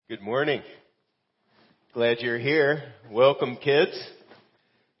Good morning. Glad you're here. Welcome, kids.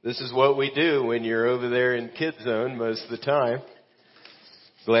 This is what we do when you're over there in Kid Zone most of the time.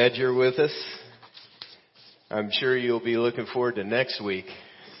 Glad you're with us. I'm sure you'll be looking forward to next week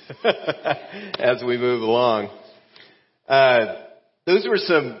as we move along. Those were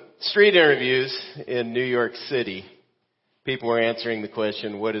some street interviews in New York City. People were answering the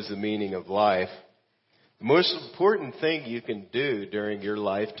question, what is the meaning of life? The most important thing you can do during your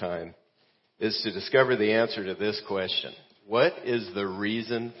lifetime is to discover the answer to this question. What is the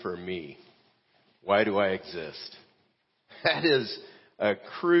reason for me? Why do I exist? That is a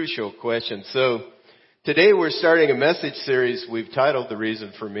crucial question. So today we're starting a message series we've titled The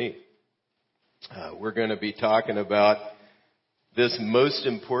Reason for Me. We're going to be talking about this most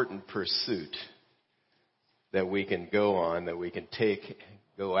important pursuit that we can go on, that we can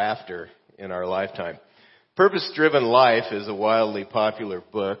go after in our lifetime. Purpose-Driven Life is a wildly popular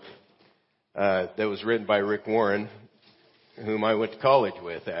book that was written by Rick Warren, whom I went to college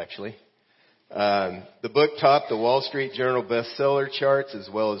with, actually. The book topped the Wall Street Journal bestseller charts as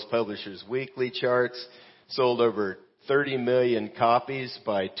well as Publishers Weekly charts, sold over 30 million copies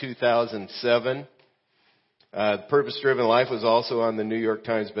by 2007. Purpose-Driven Life was also on the New York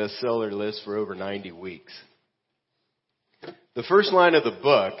Times bestseller list for over 90 weeks. The first line of the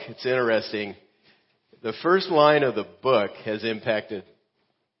book, it's interesting, the first line of the book has impacted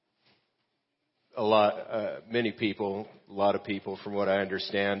a lot of people from what I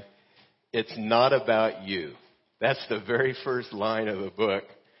understand. It's not about you. That's the very first line of the book.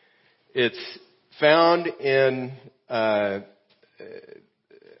 It's found in a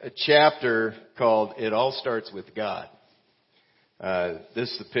chapter called It All Starts with God.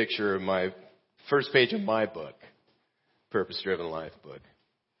 This is the picture of my first page of my book, Purpose-Driven Life book.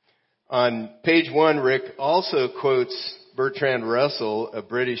 On page 1, Rick also quotes Bertrand Russell, a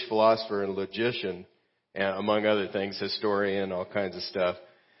British philosopher and logician, and among other things, historian, all kinds of stuff.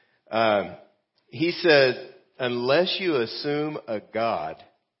 He said, unless you assume a God,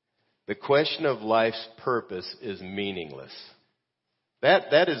 the question of life's purpose is meaningless.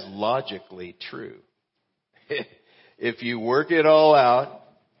 That is logically true. If you work it all out,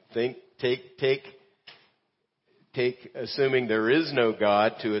 take assuming there is no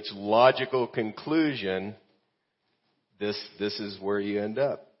God to its logical conclusion, this is where you end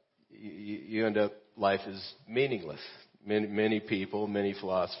up. You end up, life is meaningless. Many people, many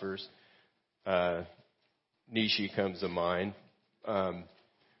philosophers, Nietzsche comes to mind,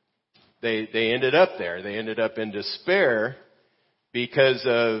 they ended up there. They ended up in despair because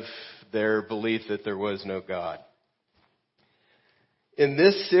of their belief that there was no God. In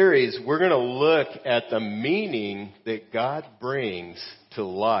this series, we're going to look at the meaning that God brings to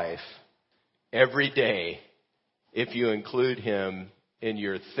life every day if you include Him in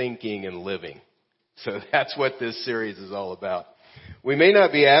your thinking and living. So that's what this series is all about. We may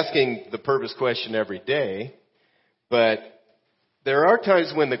not be asking the purpose question every day, but there are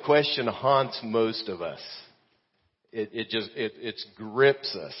times when the question haunts most of us. It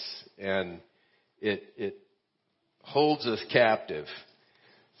grips us and it holds us captive.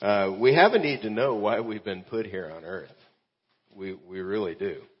 We have a need to know why we've been put here on earth. We really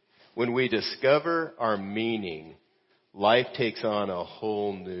do. When we discover our meaning, life takes on a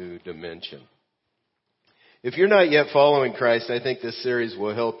whole new dimension. If you're not yet following Christ, I think this series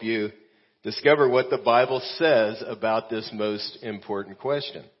will help you discover what the Bible says about this most important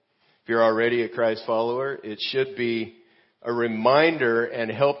question. If you're already a Christ follower, it should be a reminder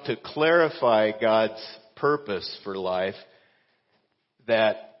and help to clarify God's purpose for life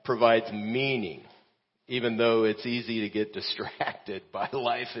that provides meaning, even though it's easy to get distracted by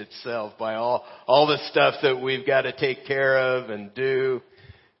life itself, by all the stuff that we've got to take care of and do.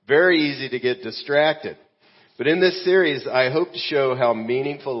 Very easy to get distracted. But in this series, I hope to show how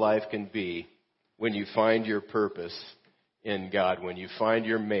meaningful life can be when you find your purpose in God, when you find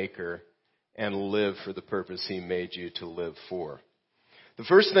your Maker and live for the purpose He made you to live for. The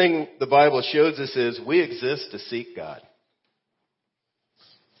first thing the Bible shows us is we exist to seek God.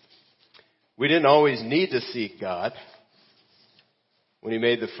 We didn't always need to seek God. When He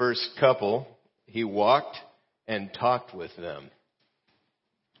made the first couple, He walked and talked with them.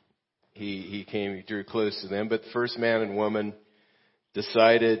 He drew close to them, but the first man and woman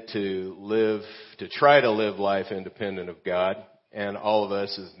decided to try to live life independent of God, and all of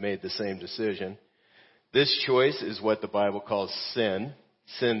us have made the same decision. This choice is what the Bible calls sin.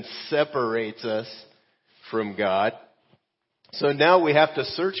 Sin separates us from God. So now we have to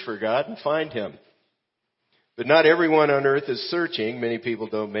search for God and find Him. But not everyone on earth is searching. Many people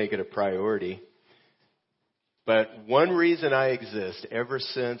don't make it a priority. But one reason I exist, ever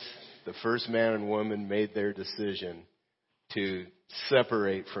since the first man and woman made their decision to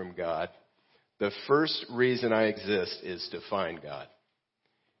separate from God, the first reason I exist is to find God.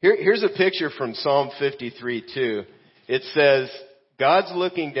 Here's a picture from Psalm 53:2. It says, God's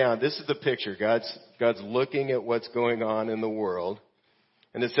looking down. This is the picture. God's looking at what's going on in the world.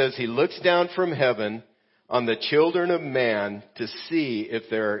 And it says, He looks down from heaven on the children of man to see if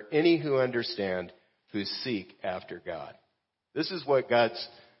there are any who understand, who seek after God. This is what God's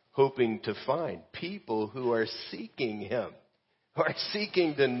hoping to find. People who are seeking Him, who are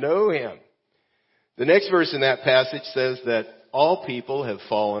seeking to know Him. The next verse in that passage says that all people have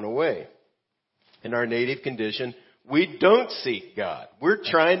fallen away. In our native condition, we don't seek God. We're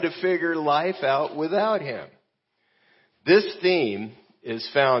trying to figure life out without Him. This theme is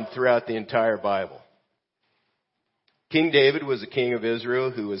found throughout the entire Bible. King David was a king of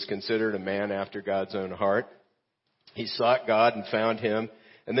Israel who was considered a man after God's own heart. He sought God and found Him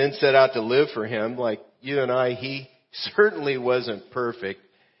and then set out to live for Him. Like you and I, he certainly wasn't perfect.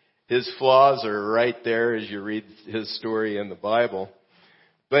 His flaws are right there as you read his story in the Bible.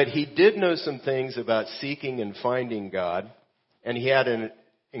 But he did know some things about seeking and finding God, and he had an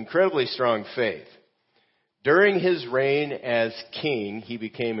incredibly strong faith. During his reign as king, he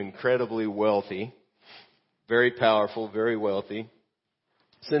became incredibly wealthy, very powerful, very wealthy.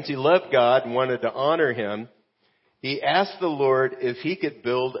 Since he loved God and wanted to honor Him, he asked the Lord if He could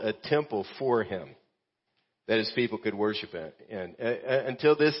build a temple for Him that His people could worship in.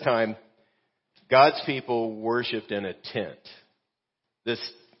 Until this time, God's people worshiped in a tent.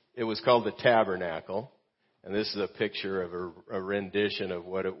 It was called the tabernacle, and this is a picture of a rendition of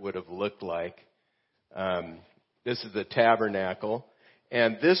what it would have looked like. This is the tabernacle,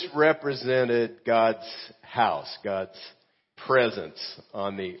 and this represented God's house, God's presence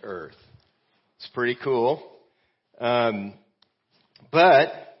on the earth. It's pretty cool. But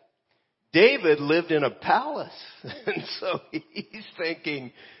David lived in a palace, and so he's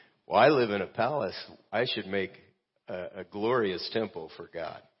thinking, well, I live in a palace. I should make a glorious temple for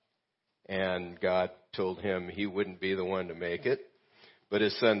God. And God told him he wouldn't be the one to make it, but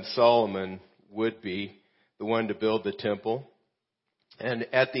his son Solomon would be the one to build the temple. And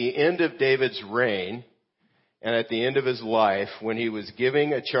at the end of David's reign, and at the end of his life, when he was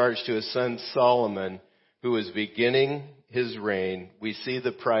giving a charge to his son Solomon, who was beginning his reign, we see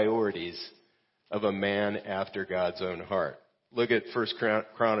the priorities of a man after God's own heart. Look at 1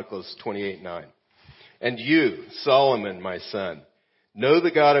 Chronicles 28:9. And you, Solomon, my son, know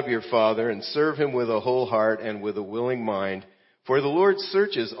the God of your father and serve Him with a whole heart and with a willing mind. For the Lord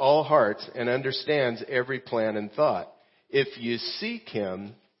searches all hearts and understands every plan and thought. If you seek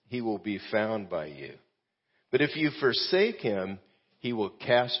Him, He will be found by you. But if you forsake Him, He will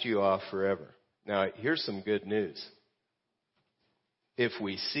cast you off forever. Now, here's some good news. If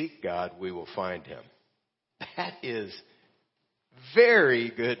we seek God, we will find Him. That is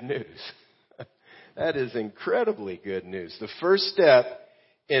very good news. That is incredibly good news. The first step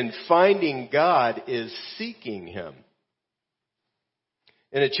in finding God is seeking Him.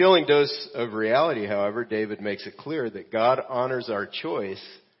 In a chilling dose of reality, however, David makes it clear that God honors our choice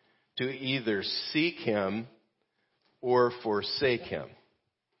to either seek Him or forsake Him.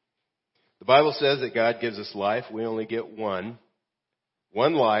 The Bible says that God gives us life. We only get one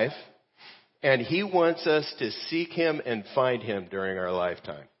life, and He wants us to seek Him and find Him during our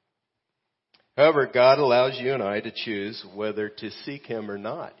lifetime. However, God allows you and I to choose whether to seek Him or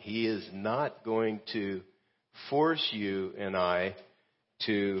not. He is not going to force you and I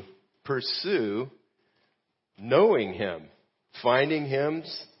to pursue knowing Him, finding Him,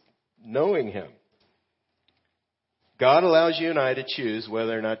 knowing Him. God allows you and I to choose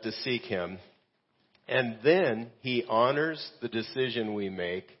whether or not to seek Him, and then He honors the decision we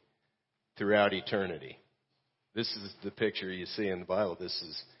make throughout eternity. This is the picture you see in the Bible. This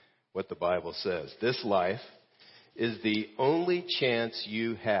is what the Bible says. This life is the only chance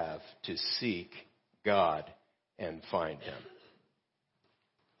you have to seek God and find Him.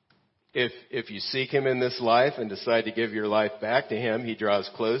 If you seek Him in this life and decide to give your life back to Him, He draws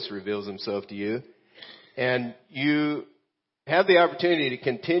close, reveals Himself to you, and you have the opportunity to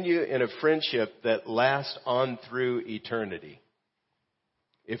continue in a friendship that lasts on through eternity.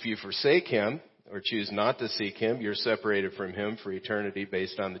 If you forsake Him or choose not to seek Him, you're separated from Him for eternity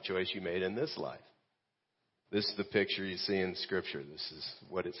based on the choice you made in this life. This is the picture you see in Scripture. This is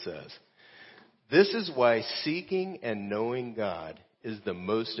what it says. This is why seeking and knowing God is the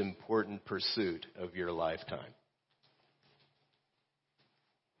most important pursuit of your lifetime.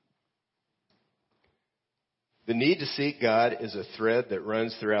 The need to seek God is a thread that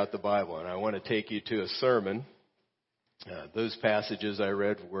runs throughout the Bible, and I want to take you to a sermon. Those passages I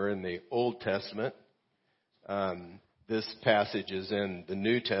read were in the Old Testament. This passage is in the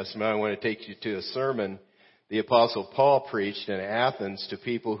New Testament. I want to take you to a sermon the Apostle Paul preached in Athens to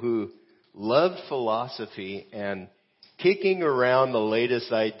people who loved philosophy and kicking around the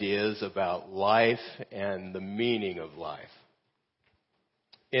latest ideas about life and the meaning of life.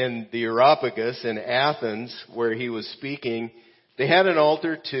 In the Areopagus in Athens, where he was speaking, they had an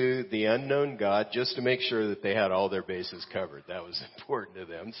altar to the unknown God just to make sure that they had all their bases covered. That was important to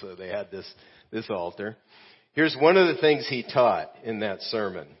them, so they had this altar. Here's one of the things he taught in that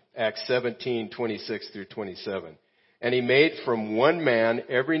sermon, Acts 17:26 through 27. And he made from one man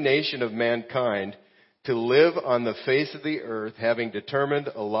every nation of mankind to live on the face of the earth, having determined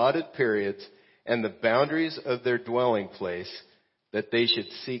allotted periods and the boundaries of their dwelling place, that they should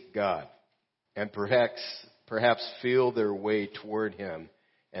seek God and perhaps feel their way toward him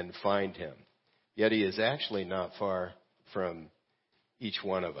and find him. Yet he is actually not far from each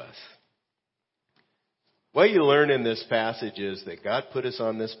one of us. What you learn in this passage is that God put us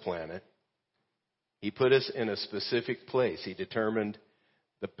on this planet. He put us in a specific place. He determined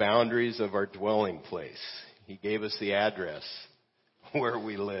the boundaries of our dwelling place. He gave us the address where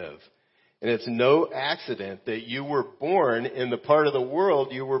we live. And it's no accident that you were born in the part of the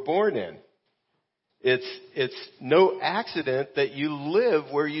world you were born in. It's no accident that you live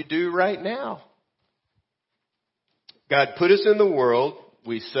where you do right now. God put us in the world.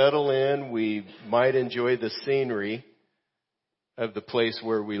 We settle in. We might enjoy the scenery of the place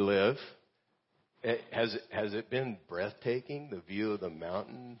where we live. Has it been breathtaking, the view of the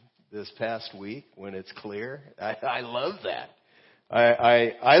mountain this past week when it's clear? I love that.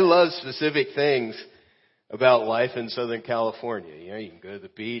 I love specific things about life in Southern California. You know, you can go to the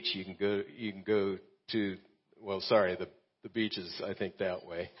beach. You can go to, the beach is, I think, that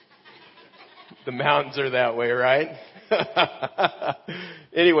way. The mountains are that way, right?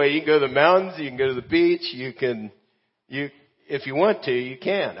 Anyway, you can go to the mountains. You can go to the beach. If you want to, you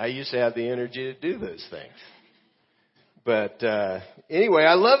can. I used to have the energy to do those things. But anyway,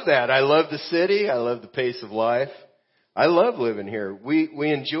 I love that. I love the city. I love the pace of life. I love living here.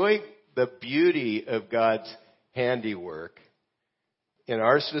 We enjoy the beauty of God's handiwork in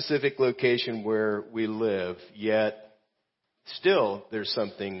our specific location where we live, yet still there's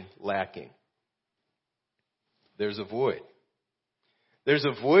something lacking. There's a void. There's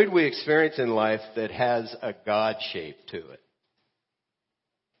a void we experience in life that has a God shape to it.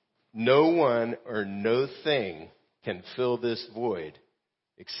 No one or no thing can fill this void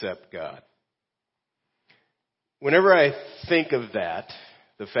except God. Whenever I think of that,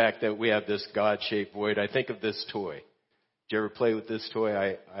 the fact that we have this God-shaped void, I think of this toy. Did you ever play with this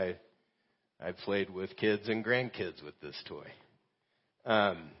toy? I played with kids and grandkids with this toy.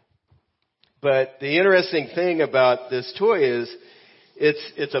 But the interesting thing about this toy is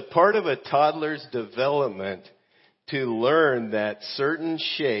it's a part of a toddler's development to learn that certain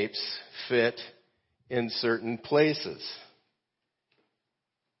shapes fit in certain places.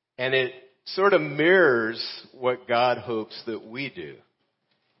 And it sort of mirrors what God hopes that we do.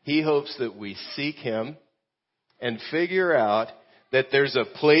 He hopes that we seek him and figure out that there's a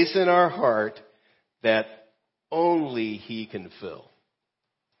place in our heart that only he can fill.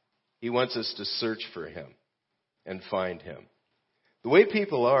 He wants us to search for him and find him. The way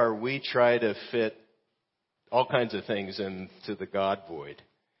people are, we try to fit all kinds of things into the God void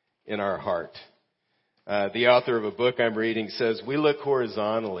in our heart. The author of a book I'm reading says, we look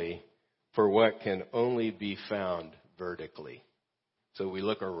horizontally for what can only be found vertically. So we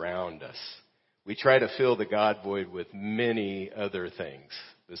look around us. We try to fill the God void with many other things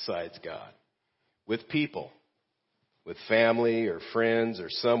besides God. With people, with family or friends or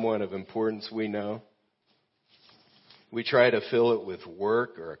someone of importance we know. We try to fill it with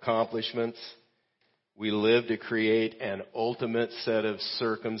work or accomplishments. We live to create an ultimate set of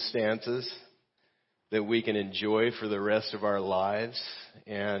circumstances that we can enjoy for the rest of our lives.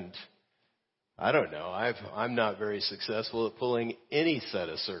 And I don't know, I'm not very successful at pulling any set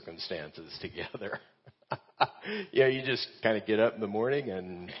of circumstances together. You just kind of get up in the morning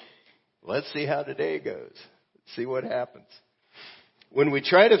and let's see how today goes. Let's see what happens. When we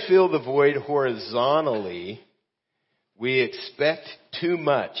try to fill the void horizontally, we expect too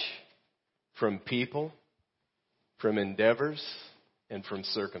much from people, from endeavors, and from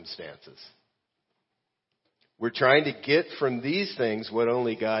circumstances. We're trying to get from these things what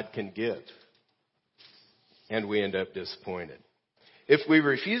only God can give. And we end up disappointed. If we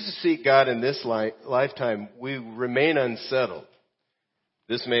refuse to seek God in this lifetime, we remain unsettled.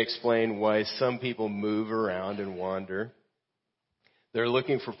 This may explain why some people move around and wander. They're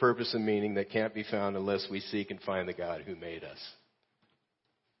looking for purpose and meaning that can't be found unless we seek and find the God who made us.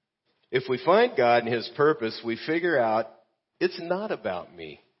 If we find God and His purpose, we figure out it's not about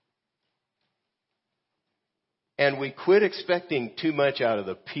me. And we quit expecting too much out of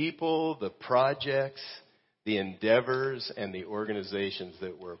the people, the projects, the endeavors, and the organizations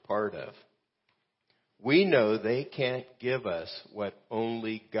that we're a part of. We know they can't give us what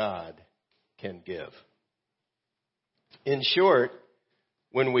only God can give. In short,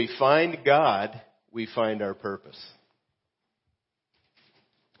 when we find God, we find our purpose.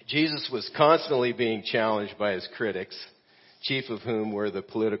 Jesus was constantly being challenged by His critics, chief of whom were the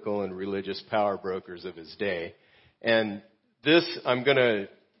political and religious power brokers of His day. And this, I'm going to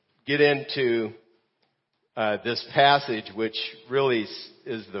get into this passage, which really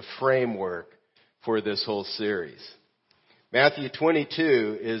is the framework for this whole series. Matthew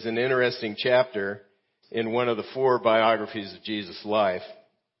 22 is an interesting chapter in one of the 4 biographies of Jesus' life.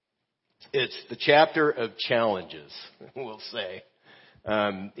 It's the chapter of challenges, we'll say.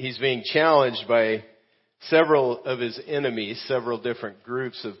 He's being challenged by several of his enemies, several different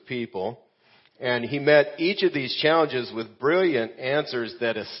groups of people. And he met each of these challenges with brilliant answers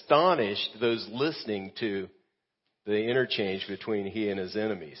that astonished those listening to the interchange between he and his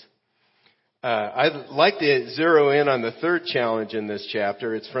enemies. I'd like to zero in on the 3rd challenge in this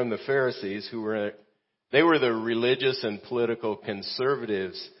chapter. It's from the Pharisees, they were the religious and political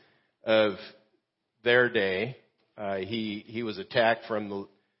conservatives of their day. He was attacked from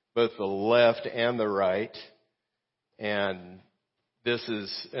both the left and the right, and this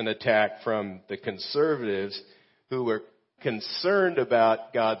is an attack from the conservatives who were concerned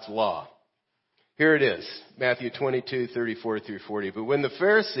about God's law. Here it is, Matthew 22:34 through 40. But when the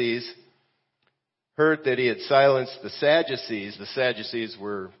Pharisees heard that he had silenced the Sadducees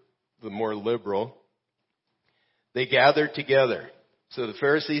were the more liberal, they gathered together. So the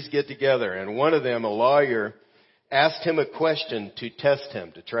Pharisees get together, and one of them, a lawyer, asked him a question to test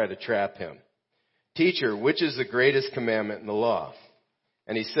him, to try to trap him. Teacher, which is the greatest commandment in the law?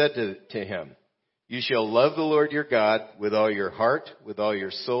 And he said to him, you shall love the Lord your God with all your heart, with all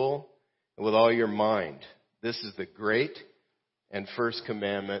your soul, and with all your mind. This is the great and first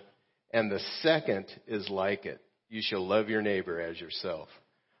commandment, and the second is like it. You shall love your neighbor as yourself.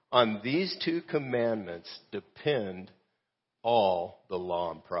 On these 2 commandments depend all the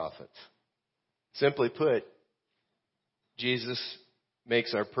law and prophets. Simply put, Jesus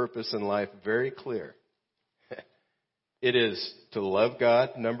makes our purpose in life very clear. It is to love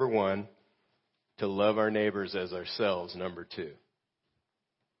God, number 1, to love our neighbors as ourselves, number 2.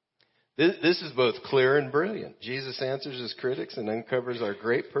 This is both clear and brilliant. Jesus answers his critics and uncovers our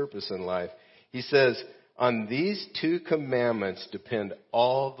great purpose in life. He says, on these 2 commandments depend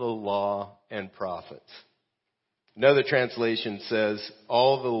all the law and prophets. Another translation says,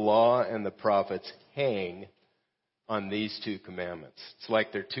 all the law and the prophets hang on these 2 commandments. It's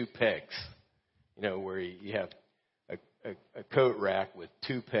like they're 2 pegs, where you have a coat rack with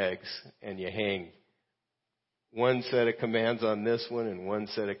 2 pegs, and you hang one set of commands on this one and one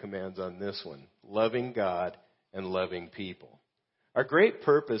set of commands on this one. Loving God and loving people. Our great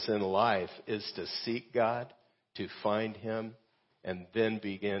purpose in life is to seek God, to find Him, and then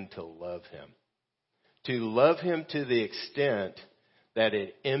begin to love Him. To love Him to the extent that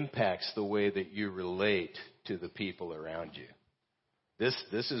it impacts the way that you relate to the people around you.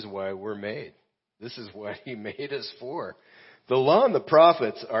 This is why we're made. This is what He made us for. The law and the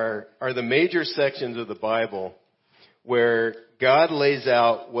prophets are the major sections of the Bible where God lays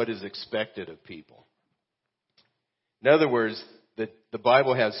out what is expected of people. In other words, the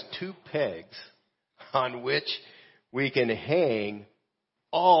Bible has 2 pegs on which we can hang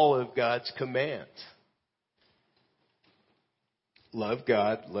all of God's commands. Love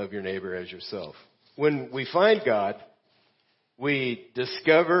God, love your neighbor as yourself. When we find God, we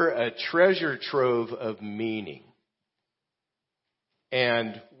discover a treasure trove of meaning.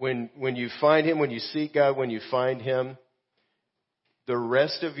 And when you find Him, when you seek God, when you find Him, the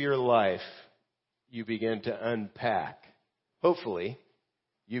rest of your life you begin to unpack. Hopefully,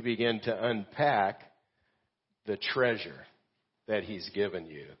 you begin to unpack the treasure that He's given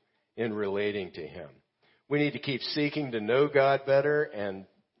you in relating to Him. We need to keep seeking to know God better and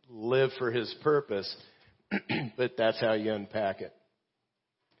live for His purpose, but that's how you unpack it.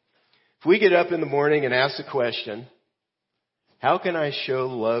 If we get up in the morning and ask the question, how can I show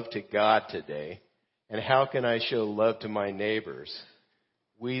love to God today? And how can I show love to my neighbors?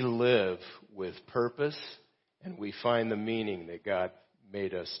 We live with purpose, and we find the meaning that God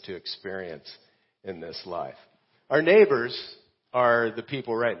made us to experience in this life. Our neighbors are the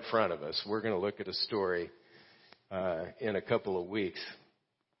people right in front of us. We're going to look at a story in a couple of weeks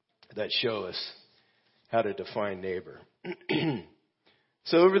that show us how to define neighbor.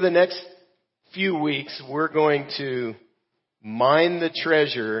 So over the next few weeks, we're going to mine the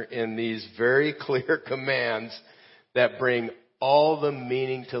treasure in these very clear commands that bring all the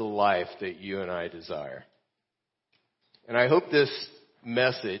meaning to life that you and I desire. And I hope this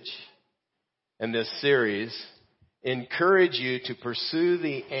message and this series encourage you to pursue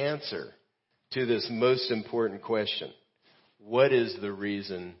the answer to this most important question. What is the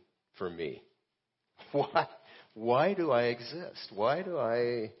reason for me? Why do I exist? Why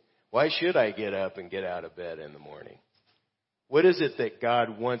should I get up and get out of bed in the morning? What is it that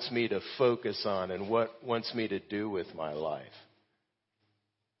God wants me to focus on and what wants me to do with my life?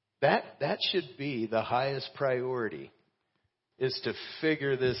 That should be the highest priority, is to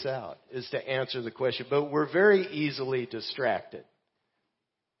figure this out, is to answer the question. But we're very easily distracted.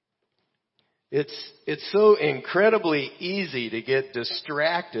 It's so incredibly easy to get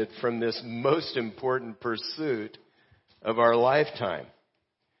distracted from this most important pursuit of our lifetime.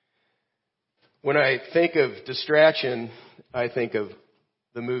 When I think of distraction, I think of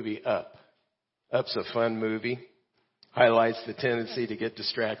the movie Up. Up's a fun movie. Highlights the tendency to get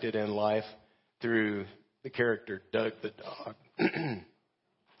distracted in life through the character Doug the dog.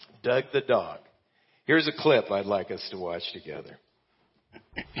 Doug the dog. Here's a clip I'd like us to watch together.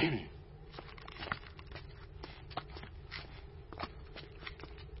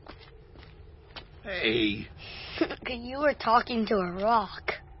 Hey. You were talking to a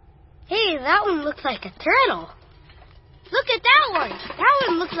rock. Hey, that one looks like a turtle. Look at that one. That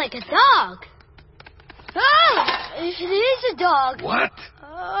one looks like a dog. Oh, it is a dog. What?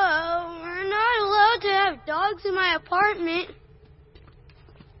 We're not allowed to have dogs in my apartment.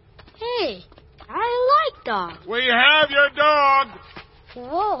 Hey, I like dogs. We have your dog.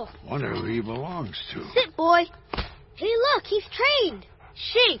 Whoa. Wonder who he belongs to. Sit, boy. Hey, look, he's trained.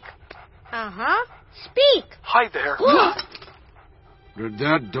 Shake. Uh-huh. Speak. Hi there. Whoa. Did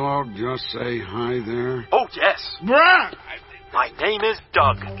that dog just say hi there? Oh, yes. Brad! My name is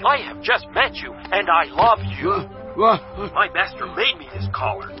Doug. I have just met you, and I love you. My master made me this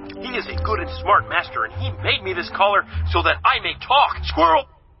collar. He is a good and smart master, and he made me this collar so that I may talk. Squirrel!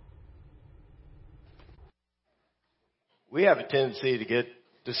 We have a tendency to get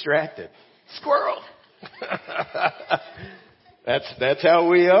distracted. Squirrel! That's how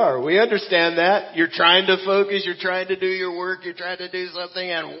we are. We understand that. You're trying to focus, you're trying to do your work, you're trying to do something,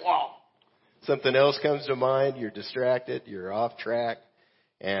 and whoa! Something else comes to mind, you're distracted, you're off track,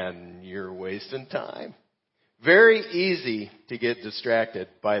 and you're wasting time. Very easy to get distracted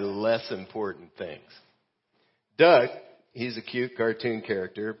by less important things. Doug, he's a cute cartoon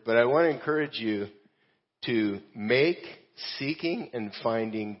character, but I want to encourage you to make seeking and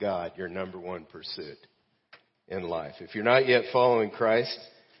finding God your number one pursuit in life. If you're not yet following Christ,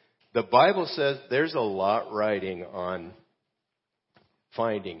 the Bible says there's a lot riding on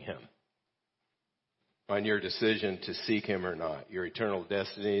finding Him, on your decision to seek Him or not. Your eternal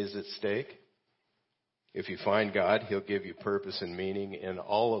destiny is at stake. If you find God, He'll give you purpose and meaning in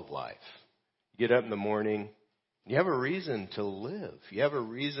all of life. You get up in the morning, you have a reason to live. You have a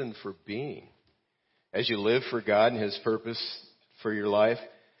reason for being. As you live for God and His purpose for your life,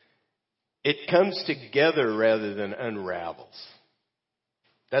 it comes together rather than unravels.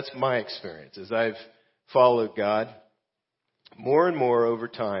 That's my experience. As I've followed God, more and more over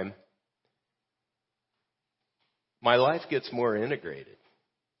time, my life gets more integrated.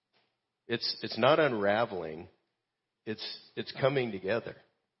 It's not unraveling. It's coming together.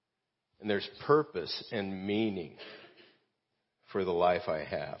 And there's purpose and meaning for the life I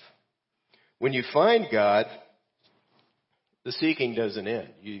have. When you find God, the seeking doesn't end.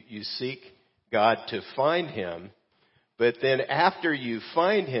 You seek God to find Him, but then after you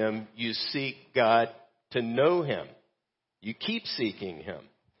find Him, you seek God to know Him. You keep seeking Him.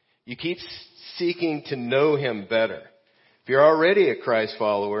 You keep seeking to know Him better. If you're already a Christ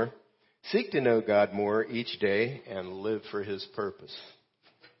follower, seek to know God more each day and live for His purpose.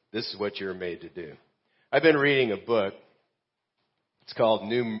 This is what you're made to do. I've been reading a book. It's called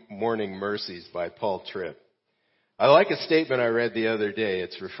New Morning Mercies by Paul Tripp. I like a statement I read the other day.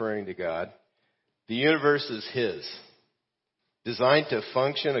 It's referring to God. The universe is His, designed to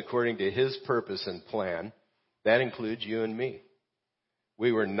function according to His purpose and plan. That includes you and me.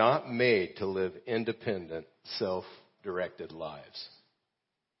 We were not made to live independent, self-directed lives.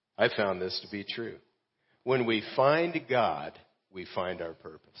 I found this to be true. When we find God, we find our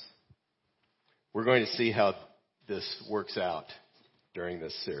purpose. We're going to see how this works out during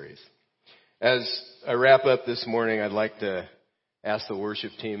this series. As I wrap up this morning, I'd like to ask the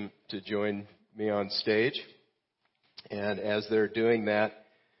worship team to join me on stage. And as they're doing that,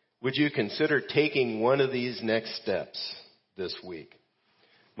 would you consider taking one of these next steps this week?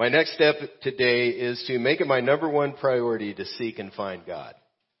 My next step today is to make it my number one priority to seek and find God.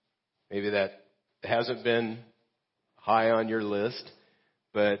 Maybe that hasn't been high on your list,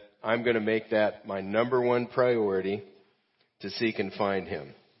 but I'm going to make that my number one priority to seek and find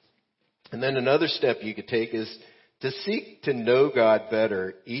Him. And then another step you could take is to seek to know God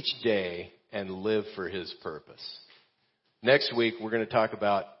better each day and live for His purpose. Next week, we're going to talk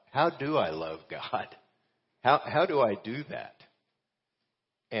about how do I love God? How do I do that?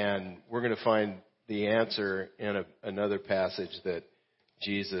 And we're going to find the answer in another passage that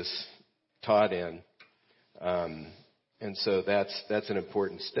Jesus taught in. And so that's an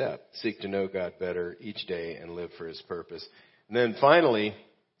important step. Seek to know God better each day and live for His purpose. And then finally,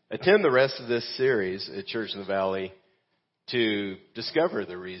 attend the rest of this series at Church in the Valley to discover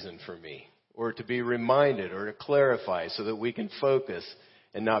the reason for me, or to be reminded, or to clarify so that we can focus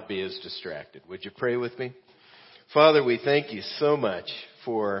and not be as distracted. Would you pray with me? Father, we thank You so much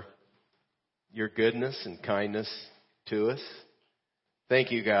for Your goodness and kindness to us.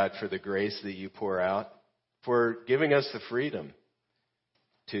 Thank You, God, for the grace that You pour out, for giving us the freedom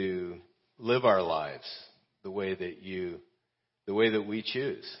to live our lives the way that we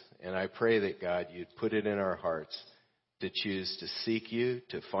choose. And I pray that, God, You'd put it in our hearts to choose to seek You,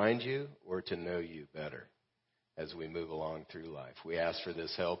 to find You, or to know You better as we move along through life. We ask for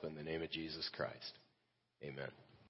this help in the name of Jesus Christ. Amen.